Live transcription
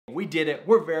We did it.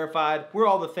 We're verified. We're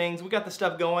all the things. We got the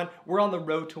stuff going. We're on the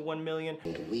road to 1 million.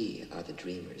 And we are the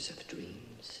dreamers of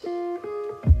dreams.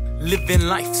 Living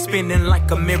life, spinning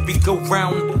like a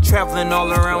merry-go-round. Traveling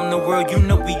all around the world, you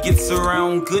know we get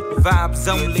around. Good vibes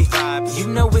only. You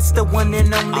know it's the one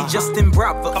and only Justin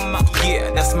Bravo. Come on. Yeah,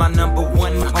 that's my number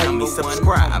one homie.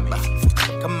 Subscribe.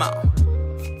 Come on.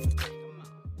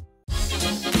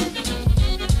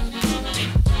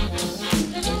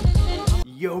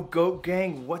 Yo, Goat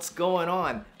Gang, what's going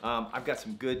on? I've got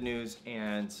some good news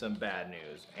and some bad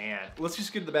news. And let's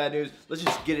just get to the bad news. Let's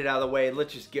just get it out of the way.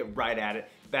 Let's just get right at it.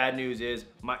 Bad news is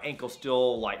my ankle's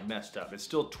still like messed up. It's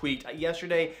still tweaked.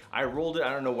 Yesterday, I rolled it.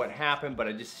 I don't know what happened, but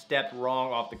I just stepped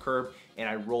wrong off the curb and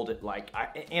I rolled it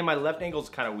and my left ankle's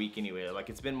kind of weak anyway. Like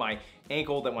it's been my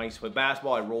ankle that when I used to play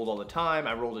basketball, I rolled all the time.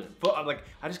 I rolled it in foot.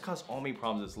 I just caused all my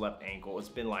problems with this left ankle. It's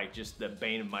been like just the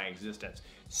bane of my existence.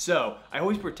 So I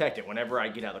always protect it. Whenever I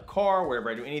get out of the car, wherever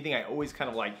I do anything, I always kind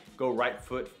of like go right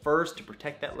foot first to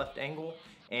protect that left ankle.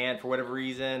 And for whatever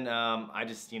reason, I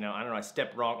just, I don't know, I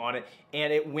stepped wrong on it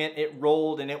and it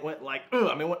rolled and it went like,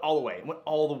 I mean, it went all the way. It went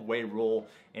all the way roll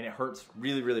and it hurts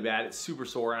really, really bad. It's super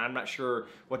sore and I'm not sure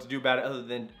what to do about it other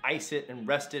than ice it and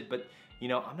rest it. But,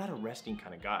 I'm not a resting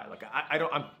kind of guy. Like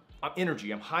I'm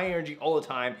energy, I'm high energy all the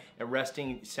time, and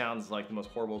resting sounds like the most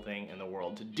horrible thing in the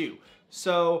world to do.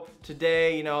 So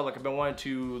today, I've been wanting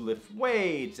to lift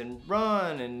weights and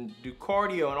run and do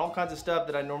cardio and all kinds of stuff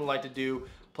that I normally like to do.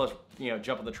 Plus,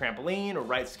 jump on the trampoline or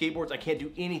ride skateboards. I can't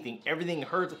do anything. Everything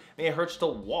hurts. I mean, it hurts to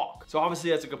walk. So obviously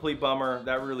that's a complete bummer.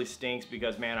 That really stinks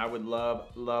because, man, I would love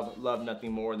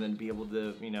nothing more than to be able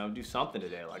to, do something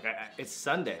today. Like, it's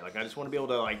Sunday. Like, I just want to be able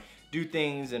to, like, do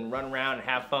things and run around and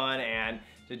have fun, and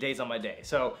today's on my day.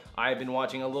 So I've been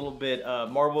watching a little bit of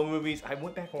Marvel movies. I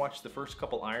went back and watched the first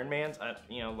couple Iron Mans.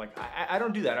 I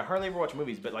don't do that. I hardly ever watch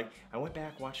movies, but like I went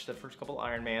back, watched the first couple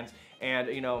Iron Mans, and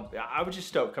I was just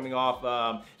stoked coming off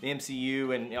the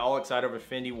MCU and all excited over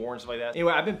Infinity War and stuff like that.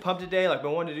 Anyway, I've been pumped today. Like,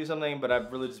 been wanting to do something, but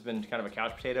I've really just been kind of a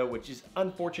couch potato, which is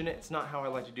unfortunate. It's not how I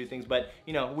like to do things, but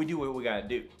we do what we gotta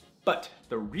do. But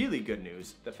the really good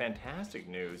news, the fantastic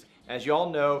news, as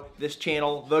y'all know, this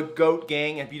channel, The Goat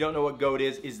Gang, and if you don't know what GOAT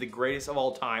is the greatest of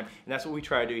all time. And that's what we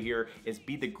try to do here, is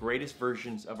be the greatest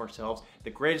versions of ourselves,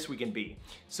 the greatest we can be.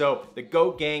 So the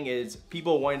GOAT Gang is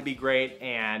people wanting to be great,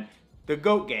 and the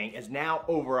GOAT Gang is now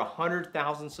over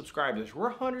 100,000 subscribers. We're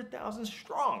 100,000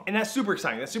 strong. And that's super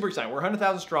exciting. That's super exciting. We're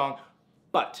 100,000 strong,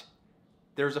 but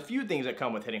there's a few things that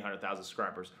come with hitting 100,000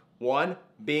 subscribers. One,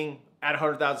 being at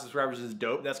 100,000 subscribers is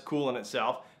dope. That's cool in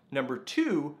itself. Number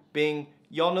two, being,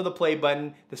 y'all know the play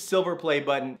button, the silver play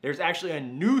button. There's actually a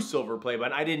new silver play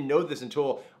button. I didn't know this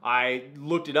until I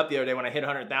looked it up the other day when I hit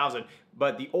 100,000,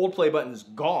 but the old play button's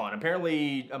gone.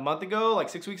 Apparently a month ago, like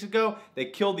 6 weeks ago, they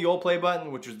killed the old play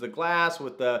button, which was the glass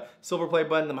with the silver play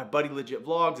button that my buddy Legit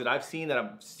Vlogs that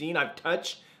I've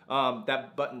touched,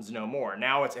 that button's no more.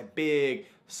 Now it's a big,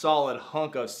 solid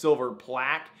hunk of silver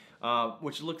plaque.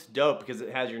 Which looks dope because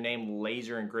it has your name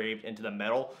laser engraved into the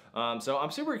metal. So I'm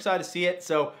super excited to see it.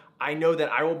 So I know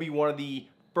that I will be one of the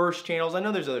first channels. I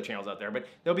know there's other channels out there, but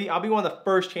I'll be one of the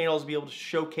first channels to be able to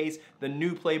showcase the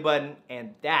new play button,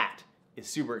 and that is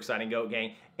super exciting, Goat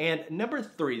Gang. And number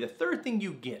three, the third thing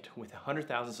you get with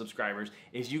 100,000 subscribers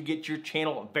is you get your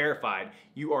channel verified.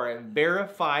 You are a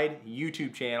verified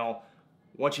YouTube channel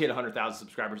once you hit 100,000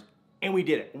 subscribers, and we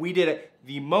did it. We did it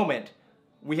the moment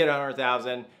we hit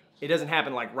 100,000. It doesn't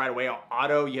happen like right away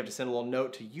auto. You have to send a little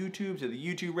note to YouTube, to the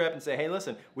YouTube rep, and say, hey,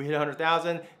 listen, we hit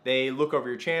 100,000. They look over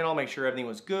your channel, make sure everything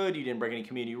was good. You didn't break any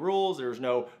community rules. There was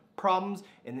no problems.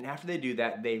 And then after they do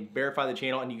that, they verify the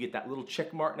channel and you get that little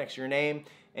check mark next to your name.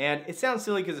 And it sounds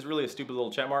silly because it's really a stupid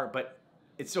little check mark, but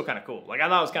it's still kind of cool. Like, I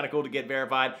thought it was kind of cool to get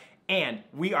verified. And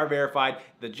we are verified.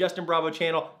 The Justin Bravo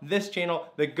channel, this channel,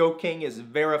 the Goat King is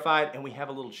verified, and we have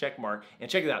a little check mark. And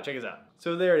check this out, check this out.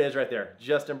 So there it is right there,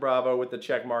 Justin Bravo with the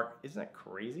check mark. Isn't that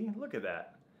crazy? Look at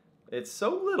that. It's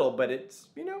so little, but it's,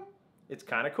 it's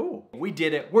kind of cool. We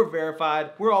did it. We're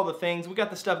verified. We're all the things. We got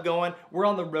the stuff going. We're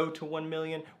on the road to 1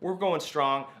 million. We're going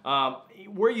strong.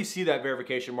 Where you see that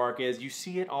verification mark is, you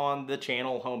see it on the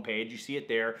channel homepage. You see it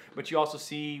there, but you also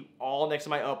see all next to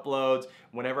my uploads.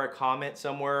 Whenever I comment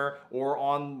somewhere or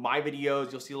on my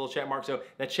videos, you'll see a little check mark. So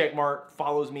that check mark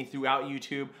follows me throughout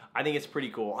YouTube. I think it's pretty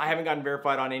cool. I haven't gotten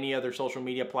verified on any other social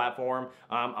media platform.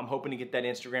 I'm hoping to get that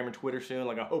Instagram and Twitter soon.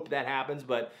 Like, I hope that happens,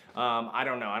 but I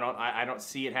don't know. I don't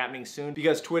see it happening soon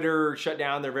because Twitter shut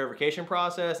down their verification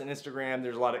process, and Instagram,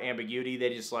 there's a lot of ambiguity.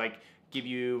 They just like give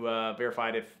you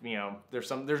verified if there's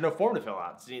no form to fill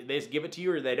out. So they just give it to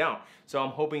you or they don't. So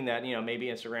I'm hoping that maybe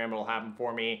Instagram will happen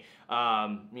for me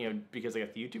because I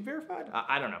got the YouTube verified.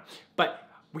 I don't know, but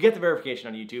we get the verification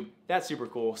on YouTube. That's super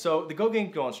cool. So the Go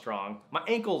Gang's going strong. My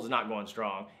ankle's not going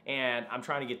strong, and I'm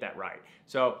trying to get that right.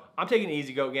 So I'm taking it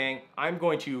easy, Go Gang. I'm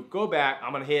going to go back.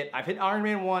 I've hit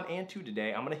Ironman 1 and 2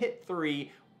 today. I'm gonna hit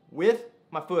 3 with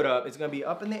my foot up. It's gonna be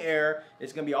up in the air.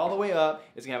 It's gonna be all the way up.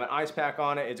 It's gonna have an ice pack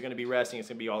on it. It's gonna be resting. It's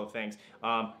gonna be all the things.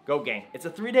 Go Gang. It's a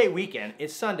 3-day weekend.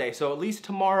 It's Sunday, so at least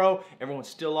tomorrow, everyone's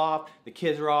still off. The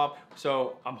kids are off.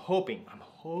 So I'm hoping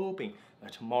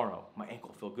that tomorrow my ankle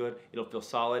will feel good. It'll feel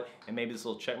solid, and maybe this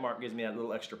little check mark gives me that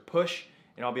little extra push,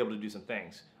 and I'll be able to do some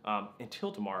things.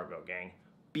 Until tomorrow, Go Gang,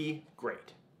 be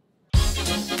great.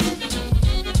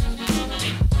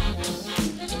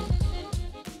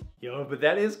 Yo, but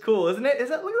that is cool, isn't it? Look at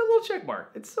that little check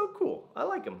mark. It's so cool. I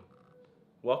like them.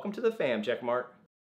 Welcome to the fam, check mark.